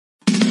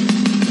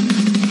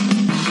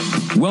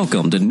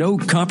Welcome to No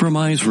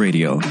Compromise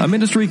Radio, a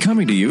ministry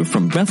coming to you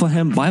from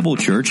Bethlehem Bible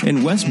Church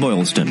in West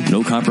Boylston.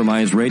 No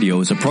Compromise Radio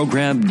is a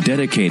program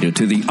dedicated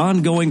to the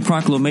ongoing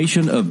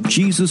proclamation of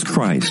Jesus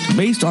Christ,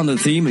 based on the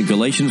theme in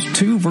Galatians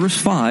 2 verse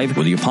 5,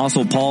 where the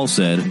Apostle Paul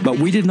said, "But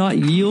we did not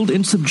yield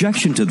in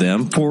subjection to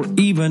them for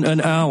even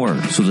an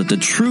hour, so that the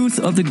truth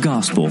of the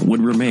gospel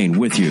would remain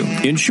with you."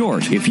 In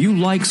short, if you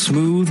like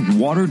smooth,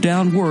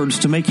 watered-down words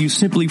to make you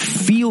simply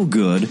feel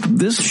good,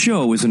 this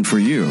show isn't for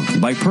you.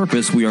 By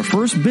purpose, we are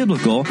first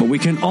biblical, but we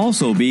can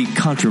also be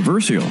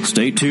controversial.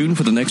 Stay tuned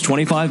for the next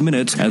 25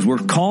 minutes as we're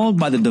called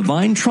by the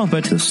divine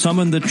trumpet to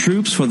summon the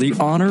troops for the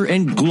honor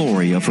and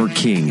glory of her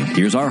King.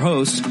 Here's our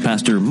host,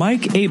 Pastor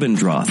Mike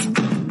Abendroth.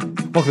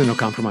 Welcome to No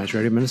Compromise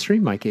Radio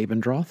Ministry. Mike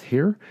Abendroth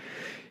here.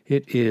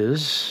 It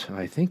is,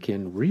 I think,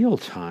 in real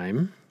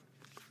time.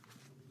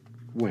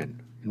 When?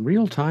 In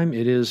real time,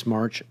 it is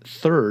March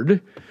 3rd.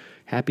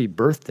 Happy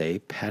birthday,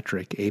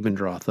 Patrick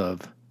Abendroth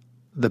of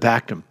the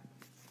Pactum.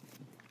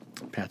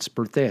 Pat's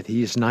birthday.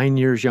 He is 9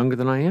 years younger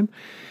than I am.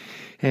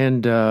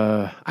 And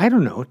I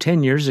don't know,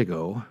 10 years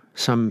ago,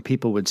 some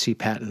people would see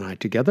Pat and I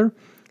together,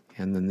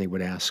 and then they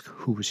would ask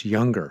who was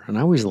younger. And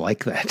I always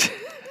like that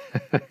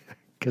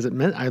because it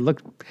meant I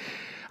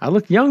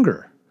looked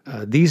younger.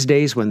 These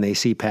days, when they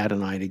see Pat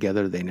and I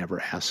together, they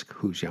never ask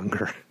who's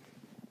younger.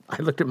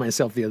 I looked at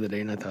myself the other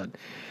day and I thought,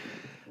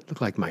 I look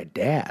like my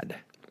dad.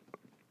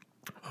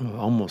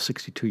 Almost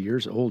 62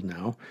 years old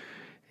now.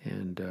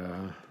 And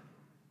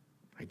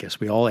I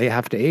guess we all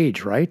have to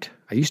age, right?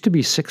 I used to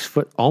be 6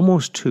 foot,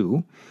 almost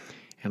 2,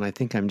 and I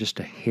think I'm just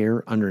a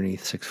hair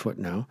underneath 6 foot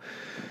now.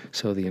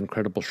 So the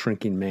incredible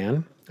shrinking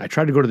man. I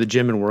tried to go to the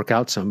gym and work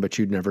out some, but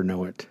you'd never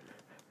know it.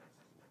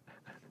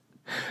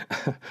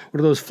 What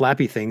are those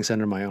flappy things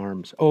under my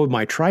arms? Oh,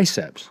 my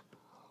triceps.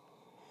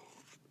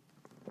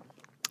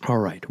 All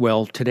right.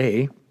 Well,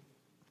 today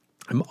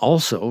I'm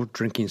also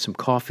drinking some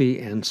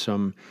coffee and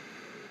some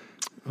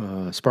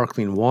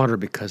sparkling water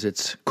because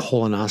it's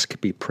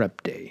colonoscopy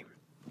prep day.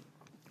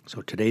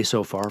 So today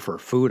so far for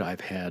food, I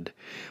had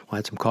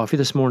some coffee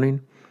this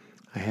morning.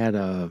 I had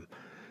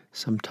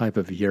some type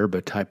of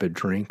yerba type of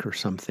drink or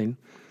something.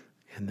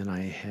 And then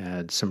I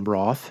had some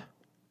broth.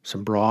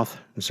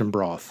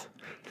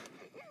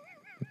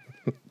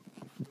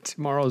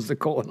 Tomorrow's the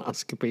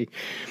colonoscopy.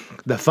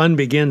 The fun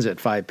begins at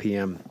 5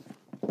 p.m.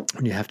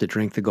 when you have to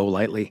drink the Go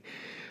Lightly.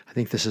 I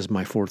think this is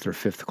my 4th or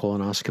 5th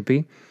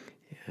colonoscopy.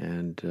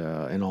 And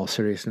in all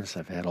seriousness,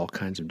 I've had all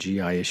kinds of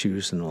GI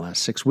issues in the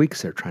last 6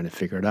 weeks. They're trying to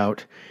figure it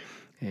out,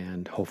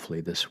 and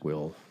hopefully this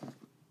will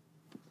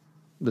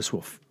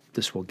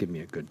give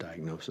me a good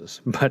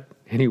diagnosis. But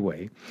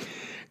anyway,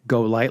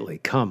 Go Lightly,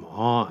 come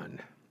on.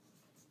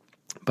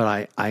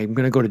 But I'm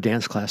going to go to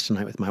dance class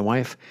tonight with my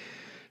wife.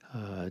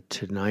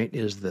 Tonight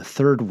is the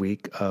 3rd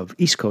week of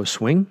East Coast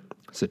Swing.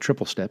 It's a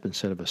triple step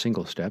instead of a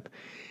single step.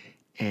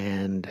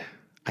 And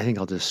I think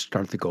I'll just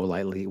start the Go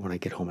Lightly when I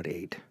get home at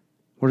 8.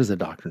 What does the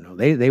doctor know?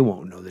 They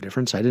won't know the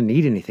difference. I didn't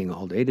eat anything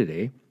all day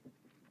today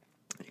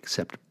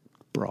except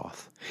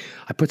broth.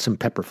 I put some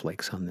pepper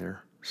flakes on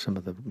there, some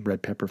of the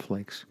red pepper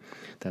flakes.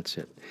 That's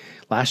it.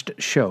 Last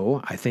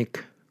show, I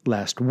think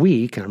last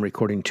week, and I'm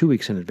recording 2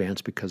 weeks in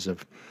advance because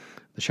of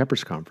the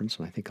Shepherd's Conference,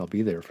 and I think I'll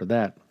be there for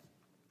that.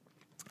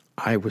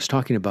 I was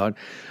talking about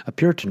a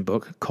Puritan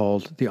book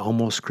called The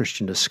Almost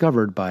Christian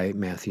Discovered by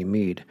Matthew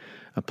Mead,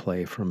 a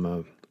play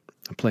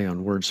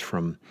on words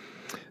from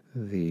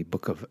the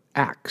book of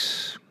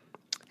Acts.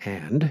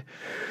 And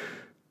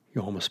 "You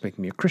almost make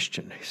me a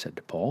Christian," he said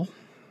to Paul.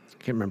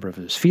 I can't remember if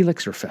it was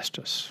Felix or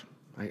Festus.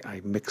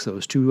 I mixed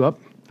those two up.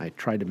 I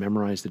tried to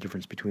memorize the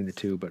difference between the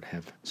two, but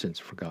have since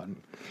forgotten.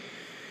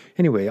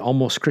 Anyway,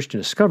 Almost Christian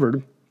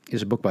Discovered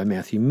is a book by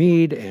Matthew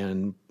Mead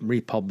and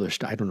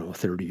republished,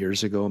 30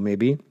 years ago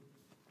maybe.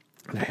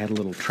 And I had a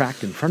little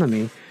tract in front of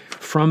me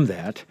from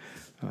that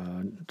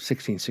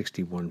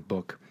 1661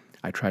 book.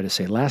 I tried to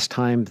say last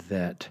time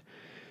that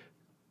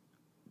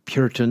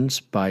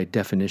Puritans, by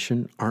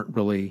definition, aren't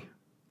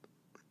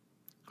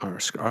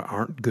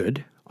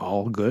good.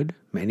 All good,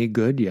 many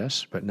good,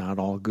 yes, but not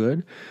all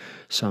good.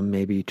 Some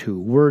may be too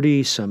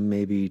wordy, some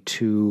may be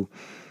too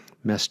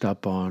messed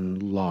up on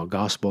law,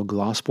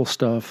 gospel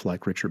stuff,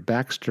 like Richard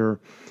Baxter,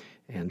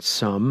 and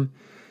some,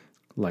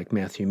 like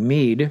Matthew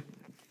Mead,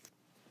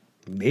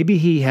 maybe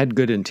he had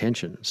good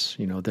intentions.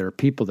 You know, there are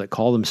people that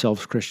call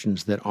themselves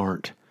Christians that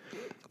aren't.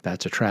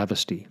 That's a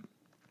travesty.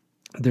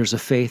 There's a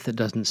faith that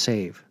doesn't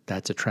save.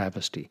 That's a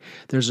travesty.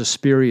 There's a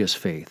spurious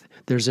faith.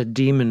 There's a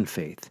demon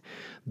faith.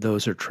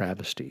 Those are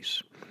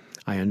travesties.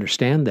 I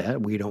understand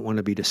that. We don't want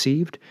to be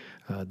deceived.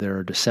 There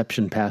are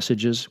deception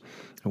passages,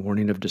 a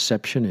warning of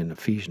deception in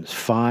Ephesians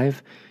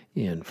 5,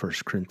 in 1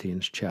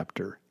 Corinthians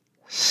chapter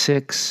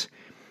 6.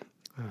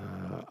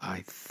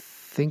 I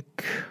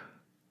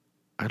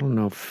don't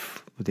know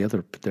if the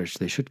other,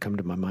 they should come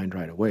to my mind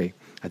right away.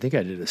 I think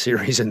I did a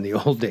series in the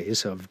old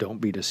days of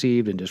Don't Be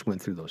Deceived and just went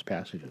through those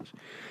passages.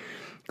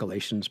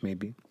 Galatians,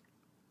 maybe.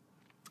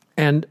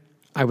 And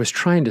I was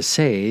trying to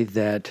say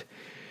that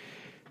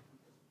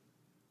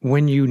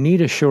when you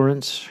need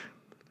assurance,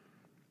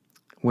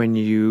 when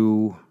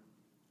you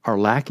are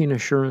lacking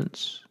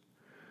assurance,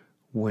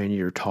 when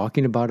you're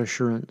talking about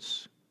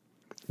assurance,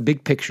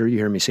 big picture, you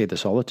hear me say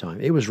this all the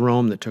time, it was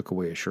Rome that took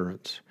away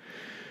assurance.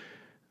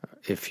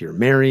 If you're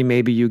Mary,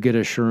 maybe you get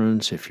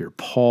assurance. If you're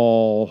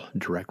Paul,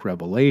 direct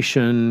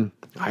revelation.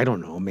 I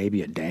don't know,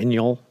 maybe a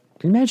Daniel.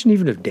 Can you imagine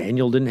even if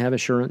Daniel didn't have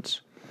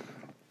assurance?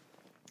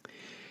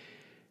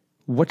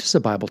 What does the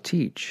Bible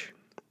teach?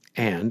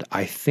 And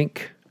I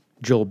think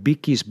Joel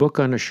Beeke's book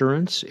on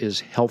assurance is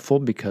helpful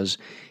because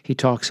he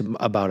talks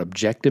about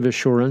objective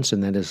assurance,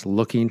 and that is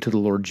looking to the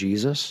Lord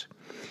Jesus.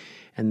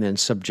 And then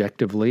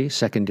subjectively,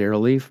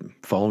 secondarily,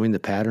 following the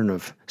pattern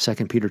of 2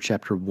 Peter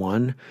chapter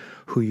 1,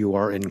 who you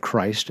are in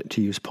Christ,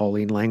 to use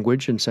Pauline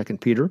language in 2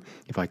 Peter,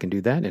 if I can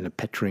do that, in a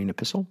Petrine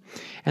epistle.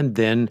 And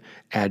then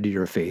add to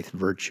your faith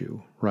virtue,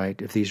 right?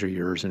 If these are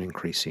yours and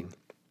increasing.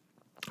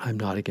 I'm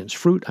not against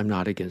fruit. I'm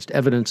not against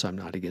evidence. I'm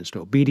not against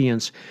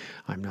obedience.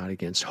 I'm not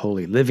against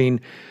holy living.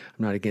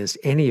 I'm not against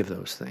any of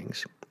those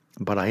things.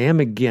 But I am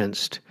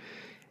against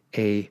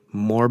a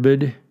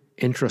morbid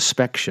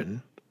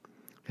introspection.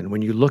 And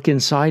when you look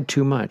inside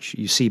too much,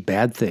 you see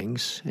bad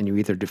things, and you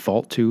either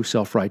default to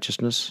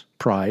self-righteousness,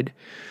 pride,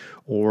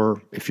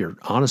 or if you're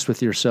honest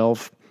with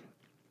yourself,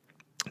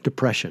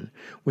 depression,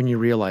 when you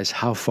realize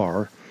how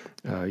far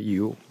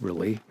you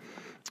really,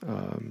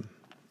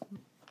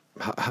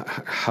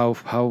 how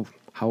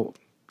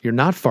you're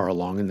not far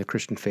along in the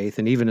Christian faith.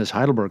 And even as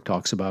Heidelberg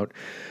talks about,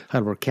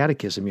 Heidelberg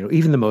Catechism,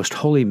 even the most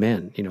holy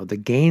men, the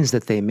gains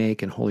that they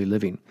make in holy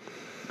living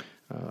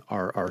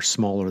are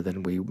smaller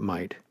than we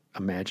might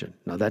imagine.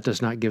 Now, that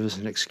does not give us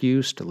an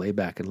excuse to lay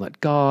back and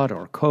let God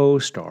or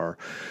coast, or,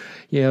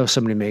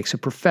 somebody makes a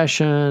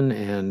profession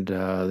and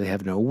they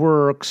have no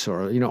works,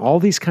 or, all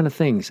these kind of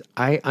things.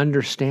 I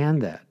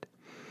understand that.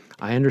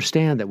 I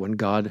understand that when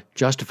God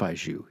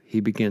justifies you,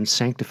 he begins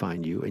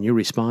sanctifying you, and you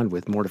respond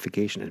with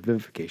mortification and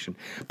vivification.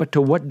 But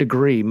to what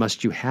degree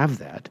must you have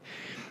that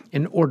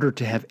in order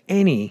to have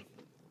any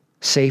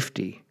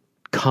safety,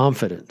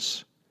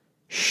 confidence,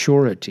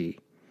 surety,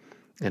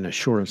 and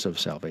assurance of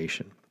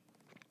salvation?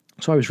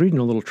 So I was reading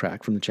a little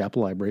tract from the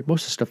Chapel Library.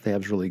 Most of the stuff they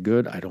have is really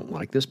good. I don't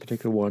like this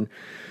particular one,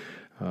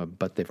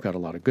 but they've got a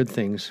lot of good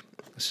things.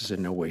 This is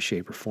in no way,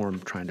 shape, or form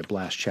trying to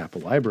blast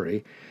Chapel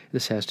Library.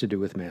 This has to do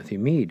with Matthew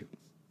Mead,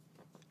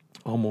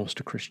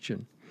 almost a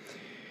Christian.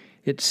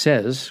 It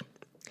says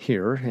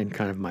here, in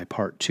kind of my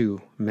part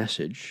 2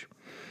 message,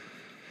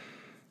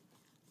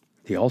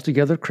 the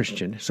altogether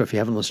Christian, so if you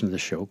haven't listened to the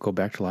show, go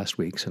back to last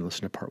week's and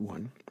listen to part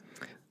 1.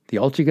 The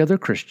altogether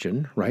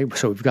Christian, right?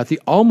 So we've got the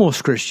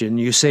almost Christian.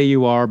 You say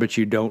you are, but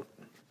you don't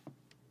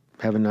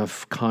have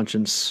enough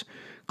conscience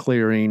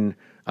clearing,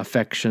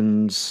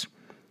 affections,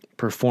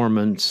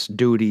 performance,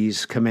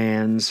 duties,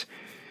 commands.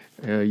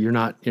 You're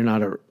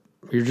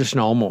just an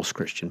almost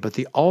Christian. But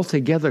the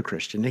altogether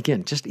Christian,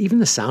 again, just even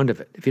the sound of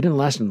it. If you didn't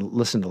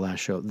listen to last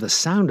show, the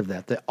sound of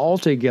that, the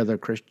altogether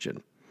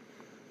Christian.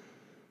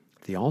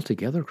 The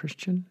altogether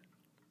Christian?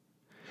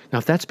 Now,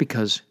 if that's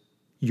because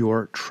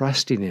you're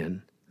trusting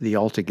in the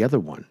altogether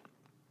one,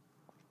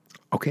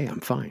 okay,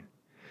 I'm fine.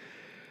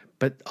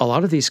 But a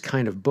lot of these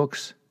kind of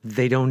books,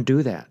 they don't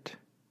do that.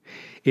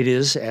 It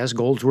is, as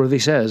Goldsworthy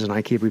says, and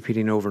I keep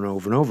repeating over and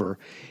over and over,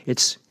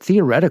 it's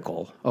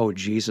theoretical. Oh,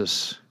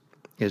 Jesus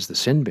is the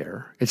sin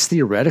bearer. It's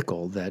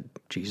theoretical that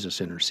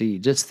Jesus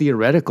intercedes. It's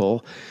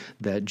theoretical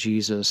that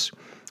Jesus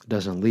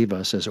doesn't leave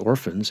us as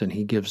orphans, and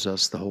he gives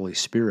us the Holy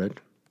Spirit,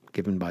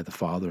 given by the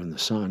Father and the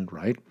Son,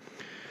 right?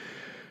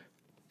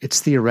 It's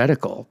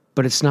theoretical,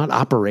 but it's not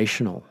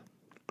operational.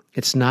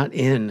 It's not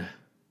in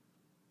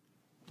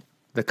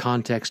the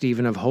context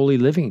even of holy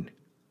living.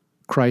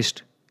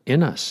 Christ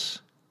in us,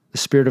 the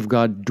Spirit of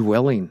God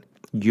dwelling,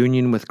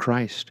 union with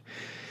Christ.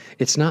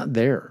 It's not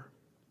there.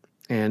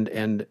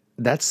 And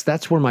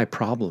that's where my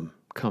problem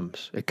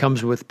comes. It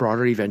comes with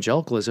broader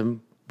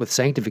evangelicalism, with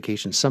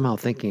sanctification, somehow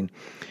thinking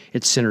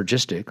it's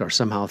synergistic, or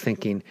somehow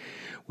thinking,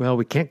 well,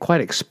 we can't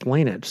quite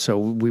explain it, so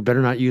we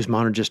better not use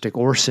monergistic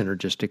or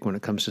synergistic when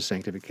it comes to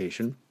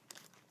sanctification.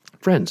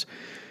 Friends,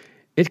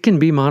 it can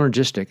be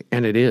monergistic,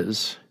 and it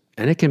is,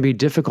 and it can be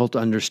difficult to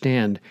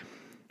understand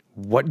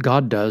what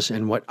God does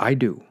and what I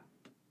do.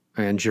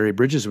 And Jerry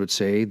Bridges would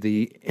say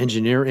the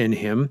engineer in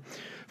him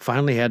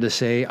finally had to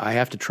say, I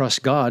have to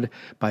trust God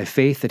by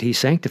faith that he's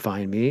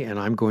sanctifying me, and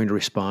I'm going to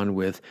respond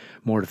with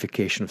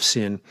mortification of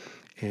sin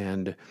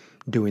and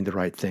doing the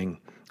right thing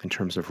in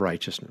terms of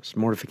righteousness,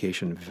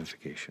 mortification and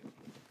vivification.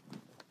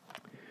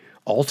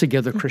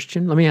 Altogether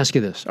Christian? Let me ask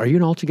you this. Are you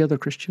an altogether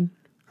Christian?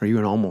 Are you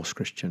an almost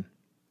Christian?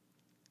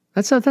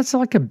 That's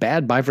like a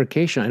bad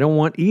bifurcation. I don't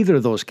want either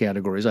of those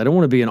categories. I don't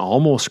want to be an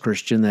almost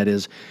Christian, that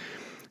is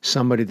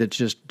somebody that's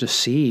just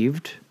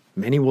deceived.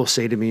 Many will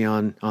say to me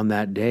on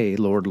that day,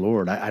 Lord,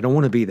 Lord. I don't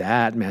want to be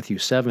that, Matthew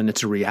 7.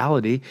 It's a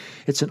reality.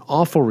 It's an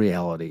awful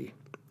reality.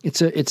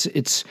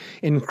 It's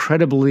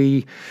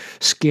incredibly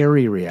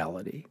scary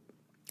reality.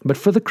 But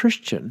for the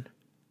Christian,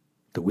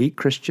 the weak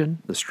Christian,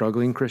 the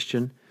struggling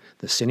Christian,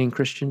 the sinning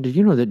Christian, did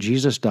you know that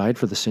Jesus died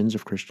for the sins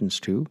of Christians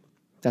too?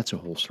 That's a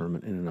whole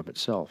sermon in and of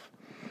itself.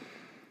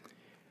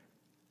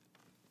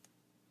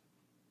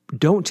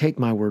 don't take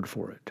my word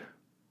for it.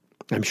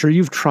 I'm sure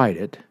you've tried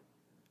it,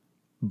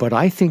 but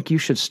I think you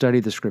should study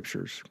the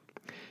Scriptures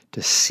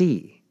to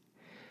see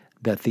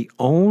that the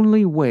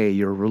only way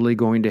you're really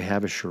going to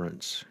have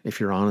assurance,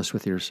 if you're honest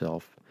with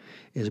yourself,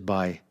 is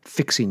by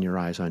fixing your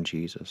eyes on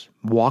Jesus,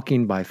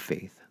 walking by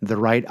faith, the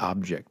right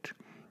object.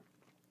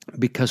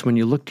 Because when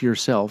you look to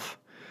yourself,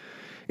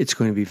 it's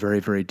going to be very,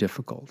 very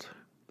difficult.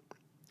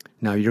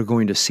 Now, you're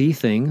going to see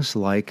things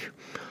like,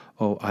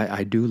 oh,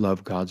 I do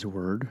love God's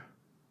Word.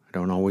 I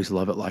don't always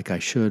love it like I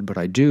should, but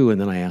I do. And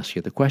then I ask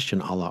you the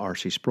question, a la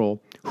R.C. Sproul,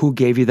 who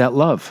gave you that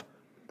love?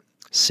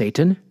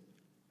 Satan?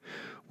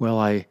 Well,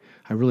 I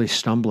really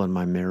stumble in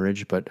my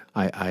marriage, but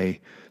I,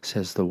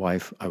 says the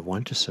wife, I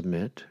want to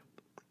submit.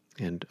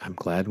 And I'm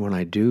glad when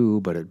I do,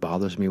 but it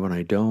bothers me when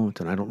I don't.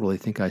 And I don't really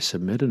think I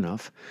submit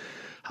enough.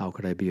 How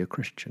could I be a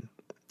Christian?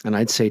 And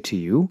I'd say to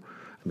you,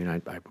 I mean,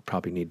 I would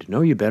probably need to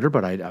know you better,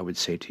 but I would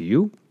say to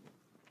you,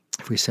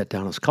 if we sat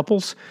down as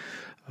couples,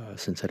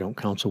 since I don't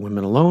counsel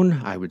women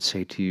alone, I would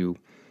say to you,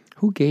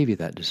 who gave you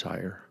that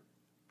desire?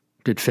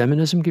 Did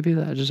feminism give you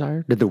that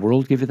desire? Did the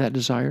world give you that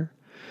desire?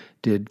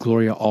 Did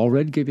Gloria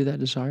Allred give you that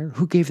desire?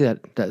 Who gave you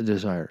that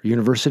desire?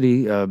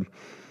 University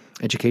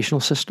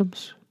educational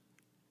systems?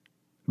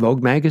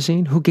 Vogue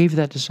magazine? Who gave you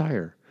that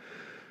desire?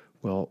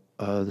 Well,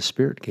 the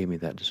Spirit gave me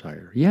that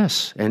desire.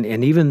 Yes,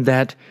 and even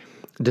that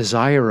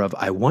desire of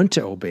I want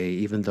to obey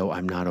even though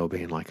I'm not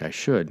obeying like I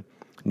should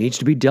needs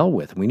to be dealt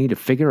with. We need to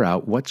figure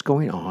out what's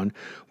going on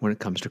when it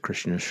comes to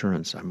Christian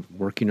assurance. I'm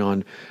working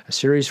on a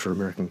series for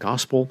American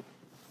Gospel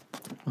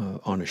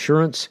on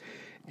assurance,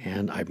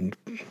 and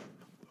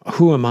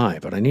who am I?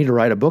 But I need to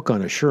write a book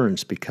on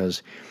assurance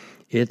because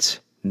it's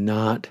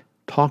not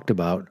talked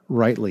about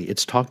rightly.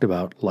 It's talked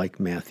about like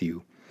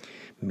Matthew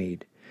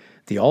Mead.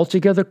 The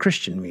altogether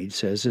Christian, Mead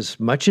says, is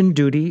much in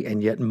duty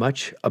and yet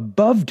much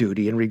above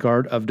duty in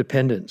regard of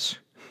dependence.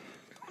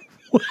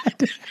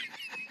 What?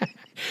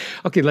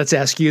 Okay, let's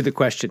ask you the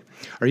question.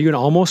 Are you an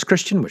almost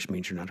Christian, which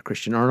means you're not a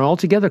Christian, or an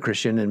altogether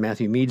Christian? In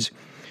Matthew Mead's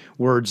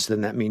words,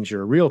 then that means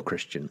you're a real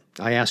Christian.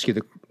 I ask you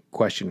the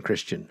question,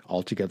 Christian,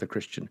 altogether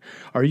Christian.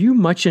 Are you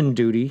much in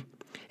duty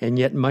and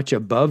yet much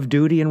above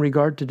duty in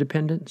regard to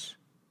dependence?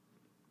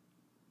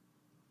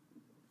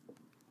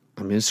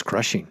 I mean, it's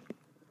crushing.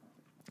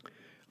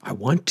 I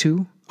want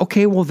to.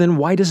 Okay, well then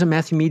why doesn't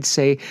Matthew Mead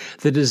say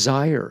the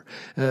desire,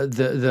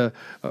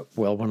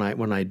 well,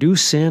 when I do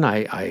sin,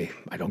 I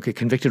don't get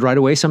convicted right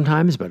away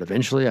sometimes, but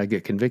eventually I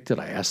get convicted.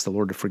 I ask the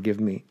Lord to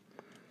forgive me.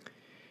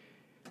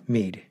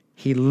 Mead,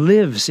 he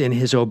lives in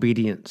his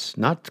obedience,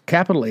 not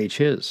capital H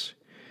his,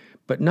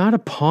 but not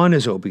upon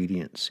his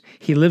obedience.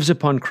 He lives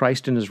upon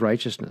Christ and his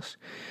righteousness.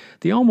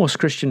 The almost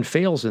Christian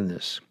fails in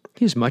this.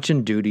 He is much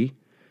in duty,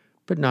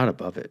 but not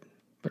above it,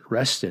 but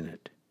rests in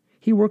it.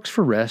 He works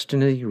for rest,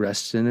 and he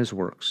rests in his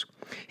works.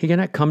 He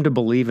cannot come to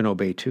believe and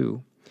obey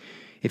too.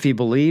 If he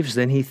believes,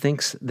 then he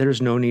thinks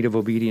there's no need of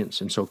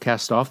obedience, and so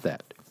cast off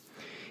that.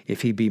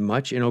 If he be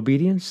much in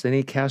obedience, then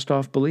he cast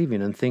off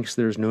believing and thinks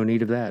there's no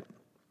need of that.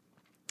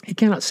 He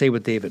cannot say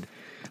with David,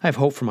 I have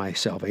hope for my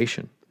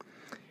salvation,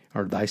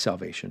 or thy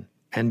salvation,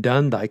 and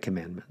done thy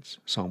commandments,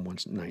 Psalm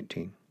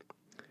 119.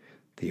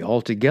 The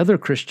altogether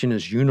Christian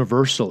is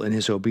universal in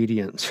his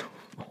obedience.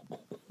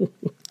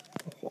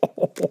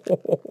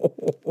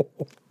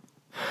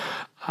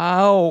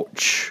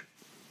 Ouch.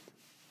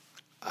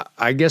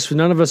 I guess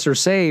none of us are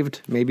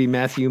saved. Maybe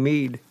Matthew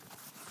Mead.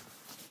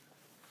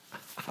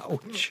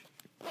 Ouch.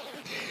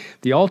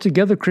 The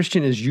altogether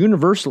Christian is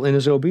universal in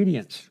his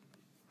obedience.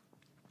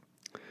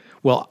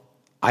 Well,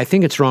 I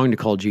think it's wrong to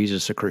call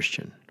Jesus a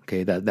Christian.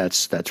 Okay,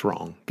 that's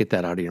wrong. Get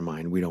that out of your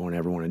mind. We don't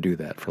ever want to do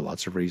that for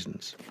lots of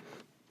reasons.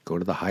 Go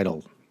to the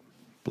Heidel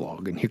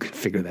blog and you can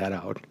figure that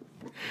out.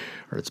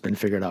 Or it's been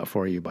figured out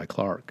for you by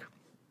Clark.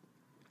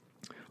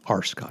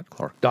 R. Scott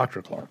Clark,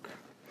 Dr. Clark.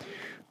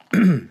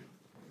 I'm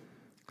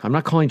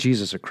not calling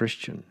Jesus a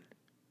Christian,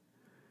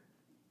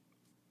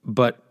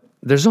 but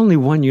there's only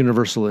one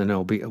universal in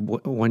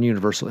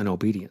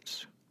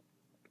obedience.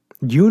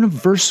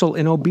 Universal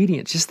in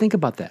obedience. Just think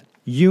about that.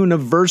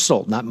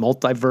 Universal, not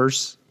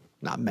multiverse,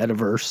 not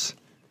metaverse,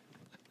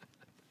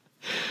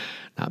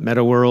 not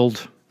meta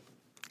world.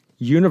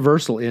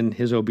 Universal in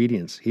his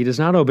obedience. He does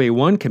not obey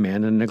one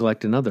command and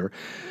neglect another,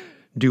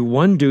 do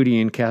one duty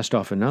and cast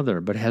off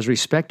another, but has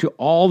respect to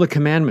all the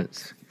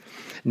commandments.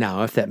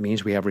 Now, if that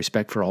means we have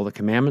respect for all the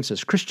commandments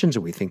as Christians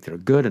and we think they're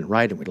good and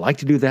right and we'd like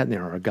to do that and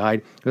they're our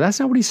guide, but that's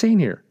not what he's saying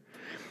here.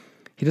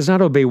 He does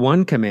not obey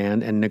one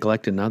command and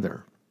neglect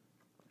another.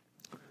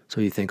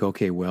 So you think,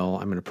 okay, well,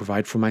 I'm going to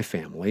provide for my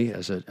family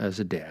as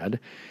a dad.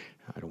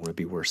 I don't want to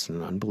be worse than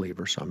an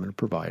unbeliever, so I'm going to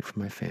provide for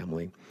my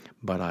family,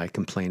 but I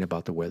complain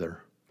about the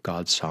weather.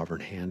 God's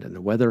sovereign hand and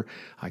the weather,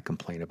 I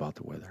complain about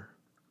the weather.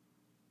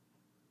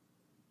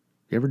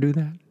 You ever do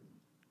that?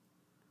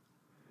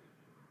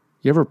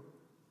 You ever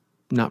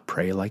not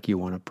pray like you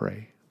want to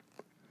pray?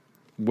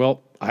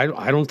 Well,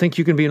 I don't think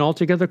you can be an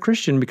altogether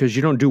Christian because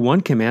you don't do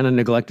one command and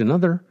neglect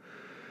another.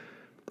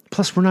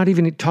 Plus, we're not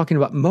even talking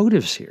about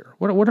motives here.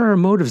 What are our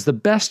motives? The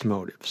best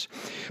motives.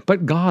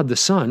 But God, the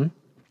Son,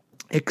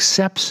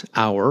 accepts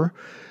our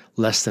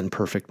less than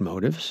perfect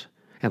motives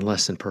and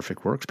less than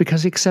perfect works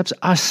because he accepts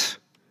us.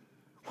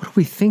 What are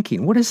we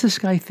thinking? What is this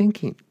guy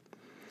thinking?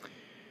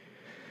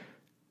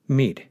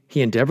 Mead,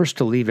 he endeavors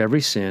to leave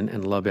every sin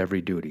and love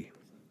every duty.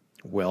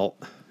 Well,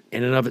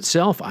 in and of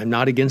itself, I'm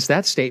not against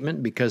that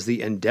statement because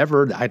the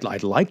endeavor,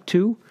 I'd like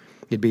to,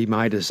 it'd be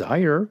my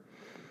desire.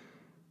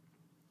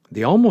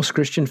 The almost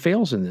Christian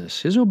fails in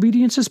this. His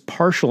obedience is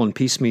partial and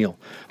piecemeal.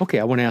 Okay,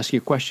 I want to ask you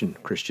a question,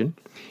 Christian.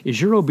 Is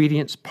your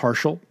obedience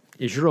partial?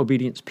 Is your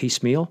obedience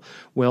piecemeal?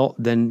 Well,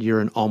 then you're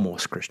an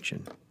almost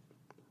Christian.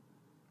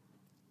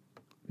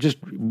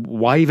 Just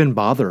why even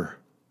bother?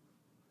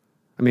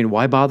 I mean,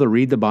 why bother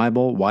read the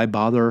Bible? Why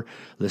bother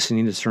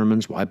listening to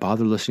sermons? Why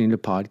bother listening to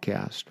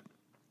podcasts?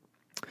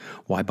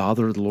 Why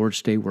bother the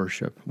Lord's Day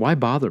worship? Why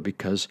bother?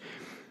 Because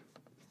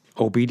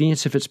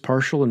obedience, if it's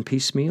partial and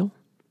piecemeal,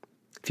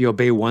 if you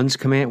obey one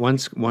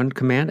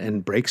command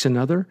and breaks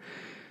another,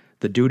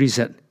 the duties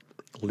that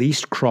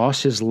least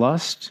cross his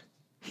lust,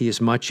 he is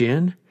much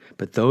in,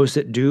 but those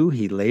that do,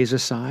 he lays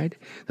aside.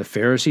 The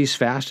Pharisees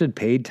fasted,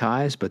 paid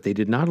tithes, but they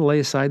did not lay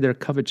aside their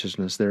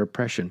covetousness, their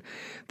oppression.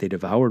 They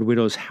devoured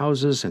widows'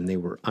 houses, and they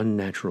were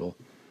unnatural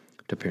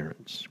to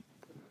parents.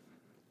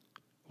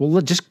 Well,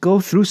 just go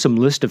through some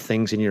list of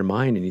things in your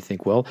mind, and you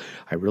think, well,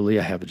 I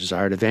have a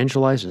desire to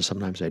evangelize, and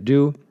sometimes I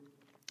do.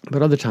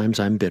 But other times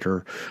I'm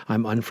bitter,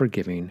 I'm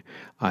unforgiving,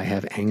 I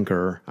have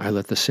anger, I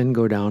let the sin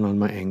go down on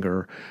my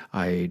anger,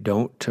 I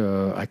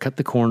cut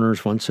the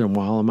corners once in a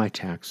while on my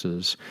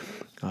taxes,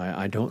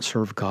 I don't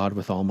serve God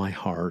with all my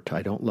heart,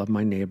 I don't love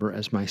my neighbor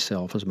as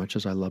myself as much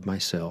as I love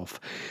myself,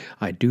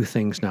 I do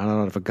things not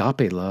out of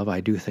agape love,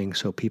 I do things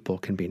so people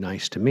can be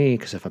nice to me,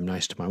 because if I'm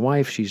nice to my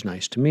wife, she's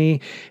nice to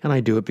me, and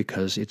I do it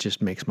because it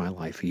just makes my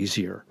life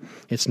easier.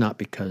 It's not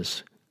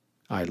because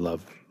I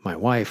love my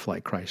wife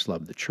like Christ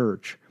loved the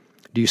church.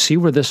 Do you see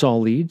where this all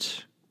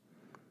leads?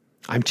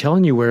 I'm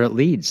telling you where it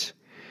leads.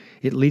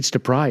 It leads to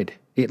pride.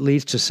 It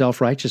leads to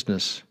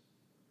self-righteousness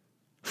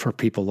for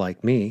people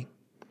like me.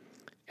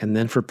 And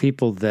then for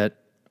people that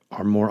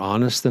are more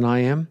honest than I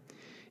am,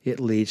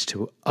 it leads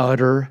to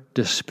utter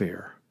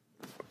despair.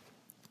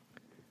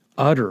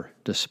 Utter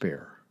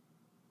despair.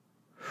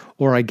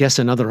 Or I guess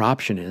another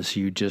option is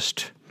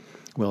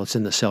it's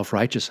in the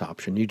self-righteous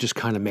option. You just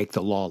kind of make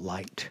the law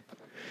light.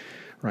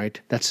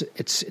 Right?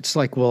 It's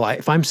like, well,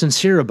 if I'm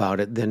sincere about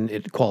it, then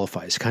it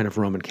qualifies, kind of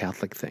Roman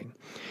Catholic thing.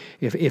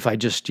 If I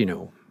just,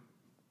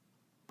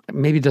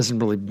 maybe it doesn't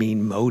really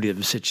mean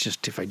motives, it's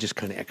just if I just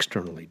kind of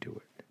externally do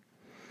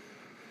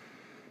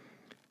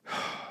it.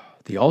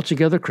 The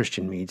altogether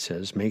Christian, Mead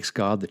says, makes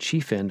God the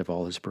chief end of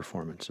all his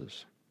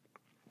performances.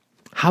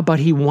 How about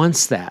he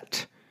wants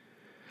that?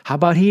 How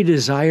about he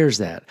desires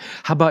that?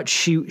 How about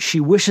she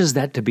wishes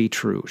that to be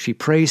true? She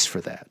prays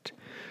for that.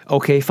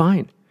 Okay,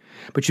 fine.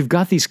 But you've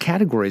got these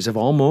categories of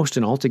almost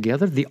and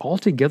altogether. The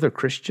altogether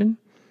Christian.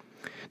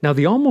 Now,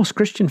 the almost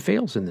Christian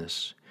fails in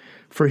this.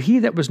 For he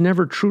that was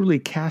never truly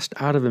cast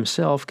out of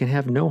himself can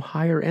have no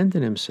higher end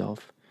than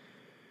himself.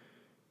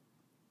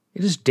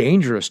 It is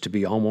dangerous to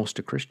be almost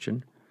a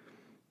Christian,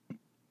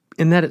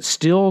 in that it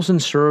stills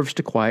and serves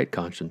to quiet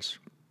conscience.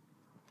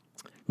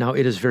 Now,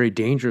 it is very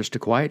dangerous to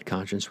quiet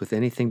conscience with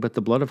anything but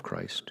the blood of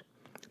Christ.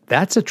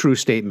 That's a true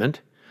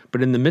statement,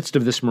 but in the midst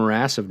of this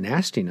morass of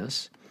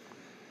nastiness,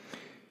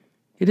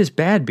 it is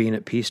bad being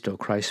at peace till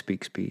Christ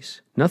speaks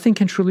peace. Nothing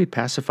can truly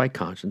pacify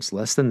conscience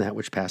less than that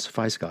which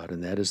pacifies God,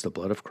 and that is the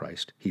blood of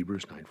Christ,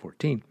 Hebrews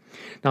 9:14.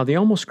 Now, the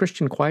almost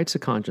Christian quiets the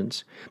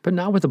conscience, but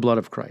not with the blood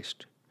of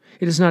Christ.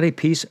 It is not a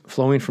peace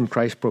flowing from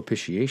Christ's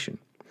propitiation,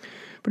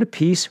 but a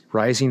peace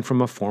rising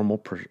from a formal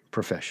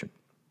profession.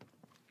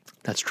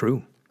 That's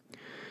true.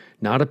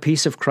 Not a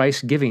peace of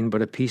Christ's giving,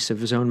 but a peace of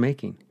his own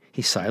making.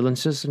 He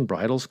silences and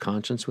bridles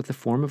conscience with a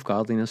form of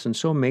godliness, and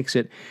so makes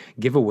it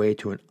give way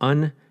to an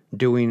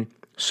undoing,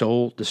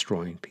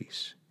 soul-destroying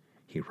peace.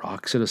 He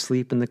rocks it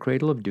asleep in the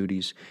cradle of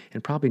duties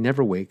and probably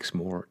never wakes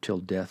more till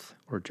death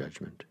or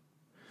judgment.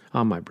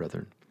 Ah, my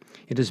brethren,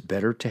 it is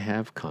better to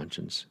have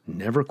conscience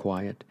never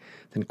quiet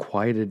than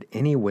quieted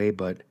any way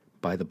but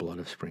by the blood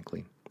of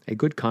sprinkling. A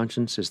good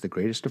conscience is the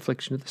greatest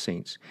affliction of the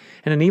saints,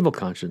 and an evil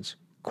conscience,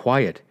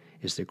 quiet,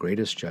 is the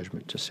greatest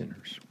judgment to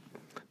sinners.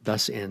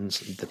 Thus ends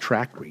the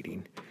tract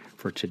reading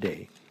for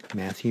today.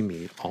 Matthew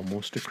Mead,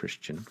 Almost a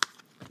Christian,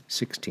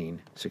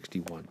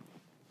 1661.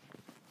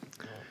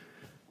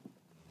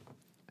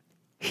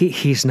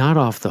 He's not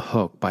off the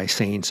hook by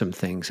saying some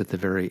things at the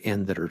very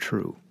end that are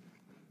true.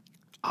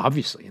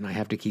 Obviously, and I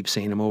have to keep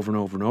saying them over and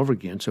over and over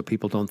again so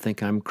people don't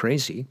think I'm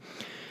crazy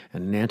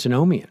and an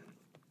antinomian.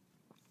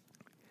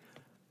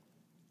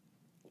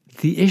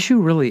 The issue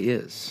really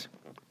is,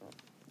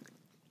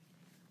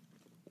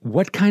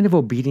 what kind of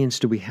obedience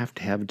do we have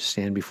to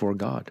stand before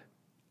God?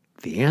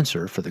 The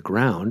answer for the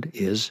ground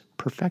is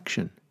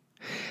perfection.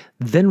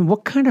 Then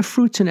what kind of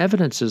fruits and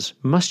evidences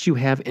must you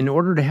have in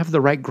order to have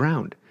the right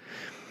ground?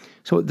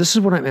 So this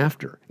is what I'm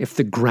after. If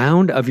the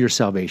ground of your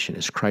salvation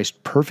is Christ's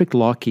perfect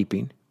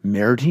law-keeping,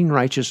 meriting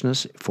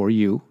righteousness for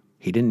you,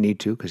 he didn't need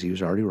to because he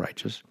was already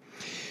righteous,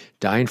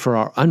 dying for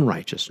our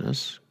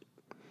unrighteousness,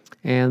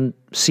 and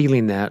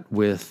sealing that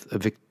with a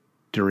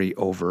victory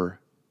over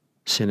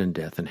sin and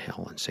death and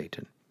hell and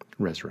Satan,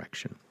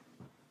 resurrection.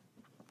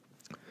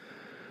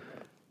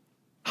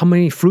 How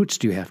many fruits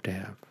do you have to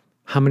have?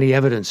 How many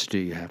evidence do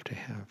you have to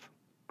have?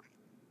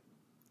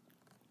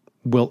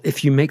 Well,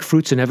 if you make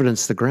fruits and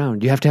evidence the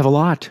ground, you have to have a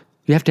lot.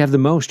 You have to have the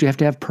most. You have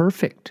to have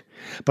perfect.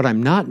 But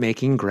I'm not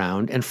making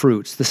ground and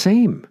fruits the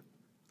same.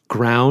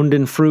 Ground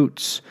and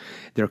fruits,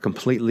 they're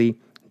completely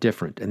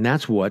different. And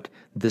that's what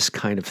this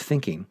kind of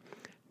thinking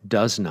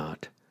does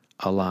not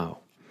allow.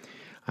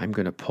 I'm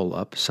going to pull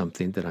up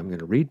something that I'm going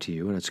to read to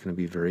you, and it's going to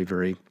be very,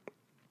 very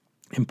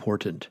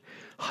important.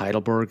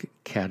 Heidelberg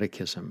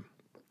Catechism,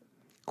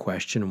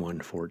 question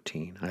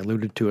 114. I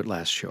alluded to it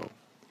last show.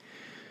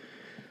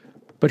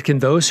 But can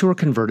those who are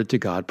converted to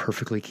God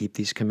perfectly keep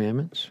these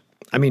commandments?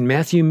 I mean,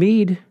 Matthew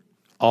Mead,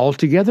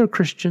 altogether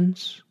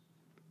Christians.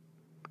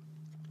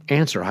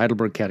 Answer,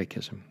 Heidelberg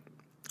Catechism.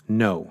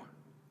 No.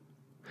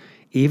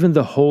 Even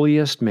the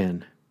holiest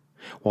men,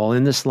 while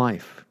in this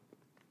life,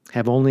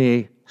 have only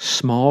a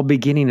small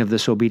beginning of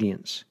this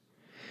obedience,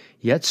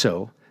 yet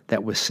so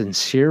that with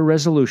sincere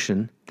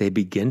resolution they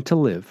begin to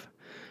live,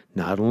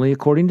 not only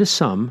according to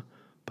some,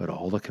 but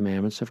all the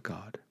commandments of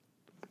God.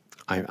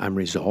 I'm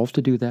resolved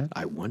to do that.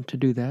 I want to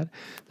do that.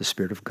 The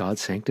Spirit of God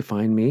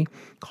sanctifying me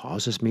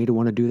causes me to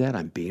want to do that.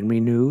 I'm being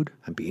renewed.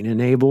 I'm being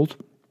enabled.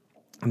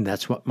 And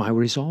that's what my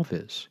resolve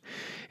is.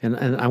 And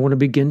I want to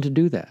begin to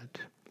do that.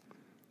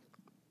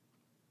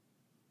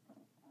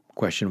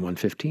 Question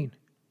 115.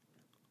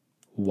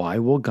 Why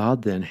will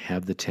God then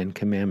have the 10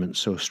 Commandments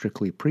so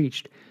strictly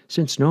preached,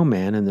 since no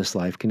man in this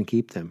life can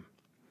keep them?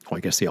 Well,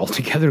 I guess the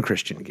altogether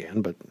Christian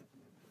can, but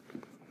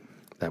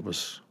that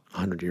was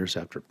 100 years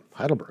after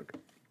Heidelberg.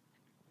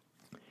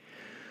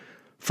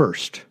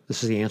 First,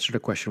 this is the answer to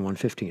question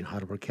 115,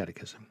 Heidelberg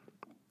Catechism,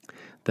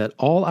 that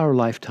all our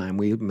lifetime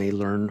we may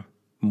learn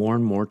more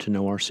and more to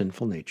know our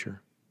sinful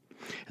nature,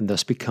 and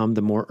thus become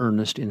the more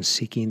earnest in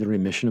seeking the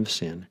remission of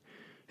sin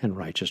and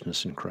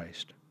righteousness in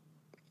Christ.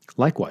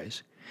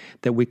 Likewise,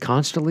 that we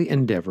constantly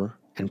endeavor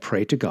and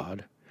pray to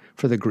God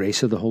for the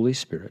grace of the Holy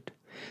Spirit,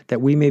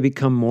 that we may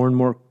become more and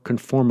more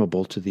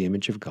conformable to the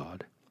image of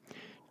God,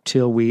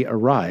 till we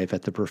arrive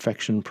at the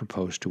perfection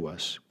proposed to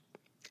us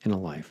in a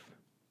life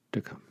to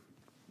come.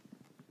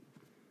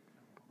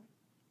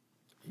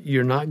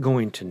 You're not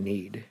going to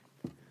need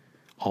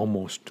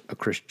Almost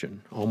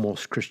Christian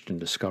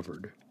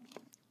Discovered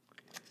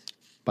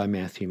by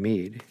Matthew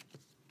Mead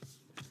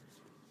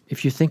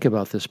if you think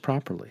about this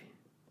properly.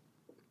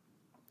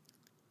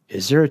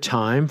 Is there a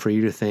time for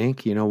you to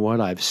think, you know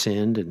what, I've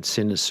sinned, and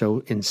sin is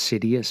so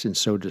insidious and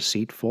so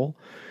deceitful?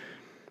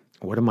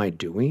 What am I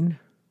doing?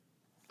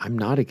 I'm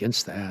not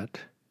against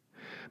that.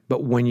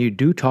 But when you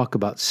do talk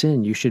about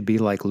sin, you should be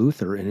like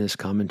Luther in his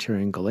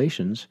commentary in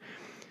Galatians.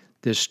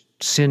 This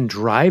sin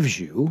drives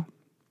you,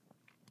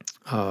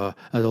 the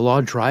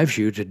law drives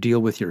you to deal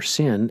with your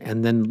sin,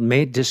 and then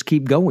may just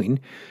keep going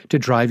to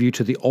drive you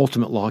to the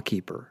ultimate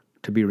lawkeeper,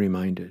 to be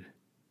reminded.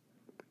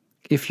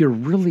 If you're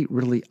really,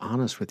 really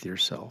honest with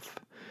yourself,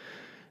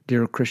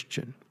 dear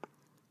Christian,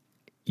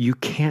 you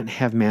can't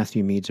have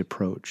Matthew Mead's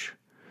approach,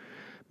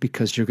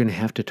 because you're going to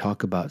have to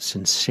talk about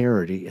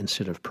sincerity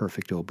instead of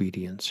perfect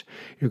obedience.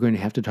 You're going to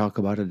have to talk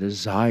about a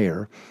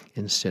desire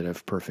instead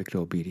of perfect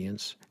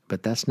obedience.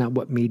 But that's not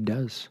what Mead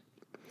does.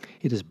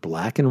 It is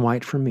black and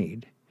white for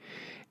Mead.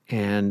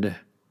 And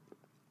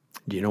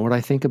do you know what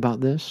I think about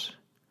this?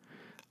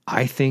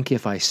 I think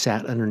if I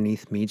sat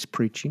underneath Mead's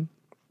preaching,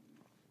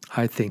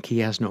 I think he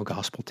has no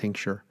gospel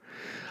tincture.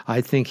 I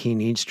think he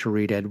needs to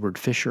read Edward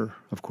Fisher.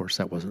 Of course,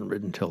 that wasn't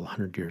written until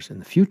 100 years in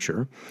the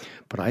future.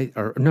 But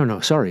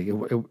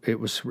it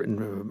was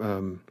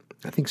written,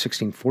 I think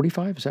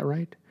 1645. Is that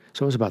right?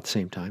 So it was about the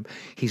same time.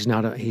 He's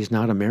not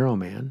a Marrow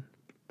man.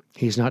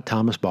 He's not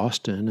Thomas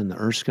Boston and the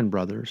Erskine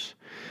brothers.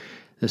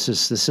 This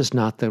is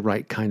not the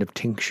right kind of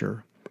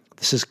tincture.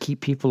 This is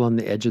keep people on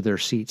the edge of their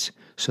seats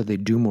so they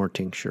do more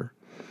tincture.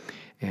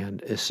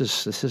 And this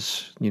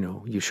is,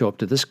 you show up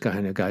to this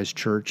kind of guy's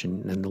church,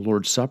 and the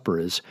Lord's Supper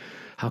is,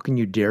 how can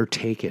you dare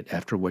take it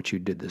after what you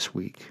did this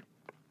week?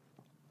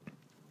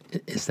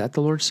 Is that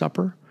the Lord's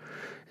Supper?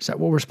 Is that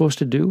what we're supposed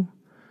to do?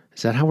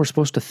 Is that how we're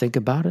supposed to think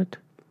about it?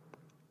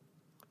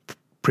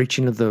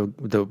 Preaching of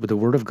the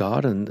Word of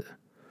God and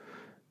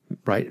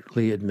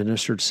rightly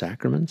administered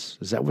sacraments?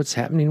 Is that what's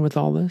happening with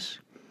all this?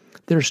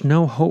 There's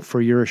no hope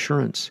for your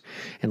assurance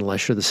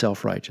unless you're the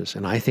self-righteous.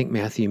 And I think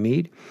Matthew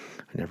Mead,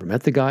 I never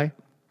met the guy,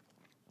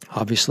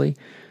 obviously,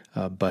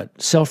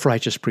 but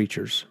self-righteous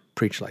preachers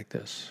preach like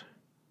this.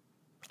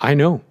 I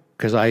know,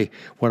 because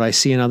what I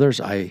see in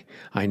others, I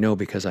know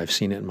because I've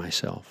seen it in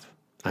myself.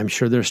 I'm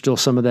sure there's still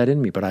some of that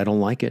in me, but I don't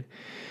like it.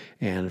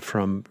 And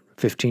from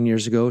 15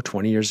 years ago,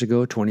 20 years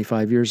ago,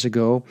 25 years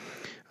ago,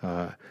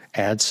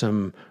 add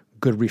some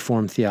good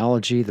Reformed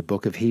theology, the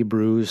book of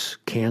Hebrews,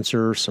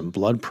 cancer, some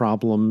blood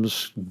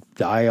problems,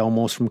 die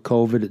almost from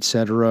COVID,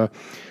 etc.,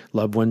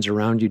 loved ones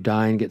around you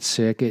die and get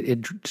sick.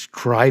 It's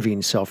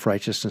driving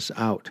self-righteousness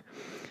out.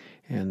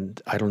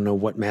 And I don't know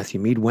what Matthew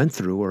Mead went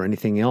through or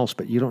anything else,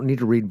 but you don't need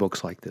to read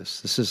books like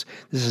this. This is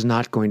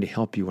not going to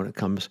help you when it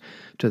comes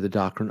to the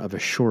doctrine of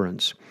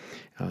assurance.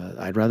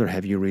 I'd rather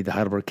have you read the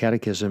Heidelberg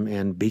Catechism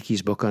and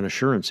Beeke's book on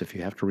assurance if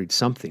you have to read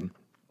something,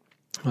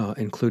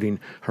 including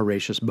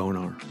Horatius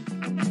Bonar.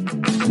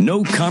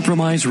 No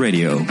Compromise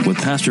Radio with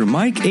Pastor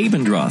Mike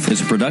Abendroth is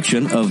a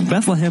production of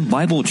Bethlehem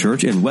Bible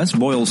Church in West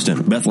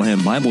Boylston.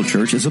 Bethlehem Bible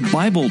Church is a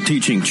Bible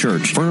teaching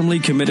church firmly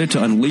committed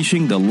to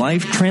unleashing the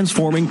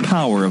life-transforming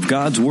power of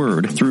God's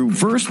Word through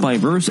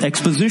verse-by-verse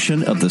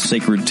exposition of the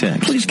sacred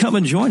text. Please come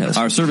and join us.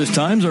 Our service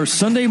times are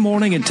Sunday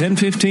morning at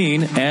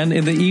 10:15 and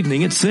in the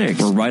evening at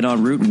 6. We're right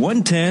on Route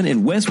 110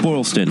 in West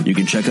Boylston. You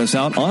can check us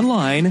out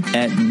online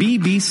at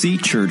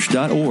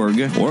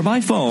bbcchurch.org or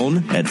by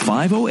phone at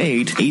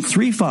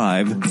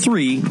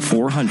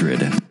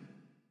 508-835-3400.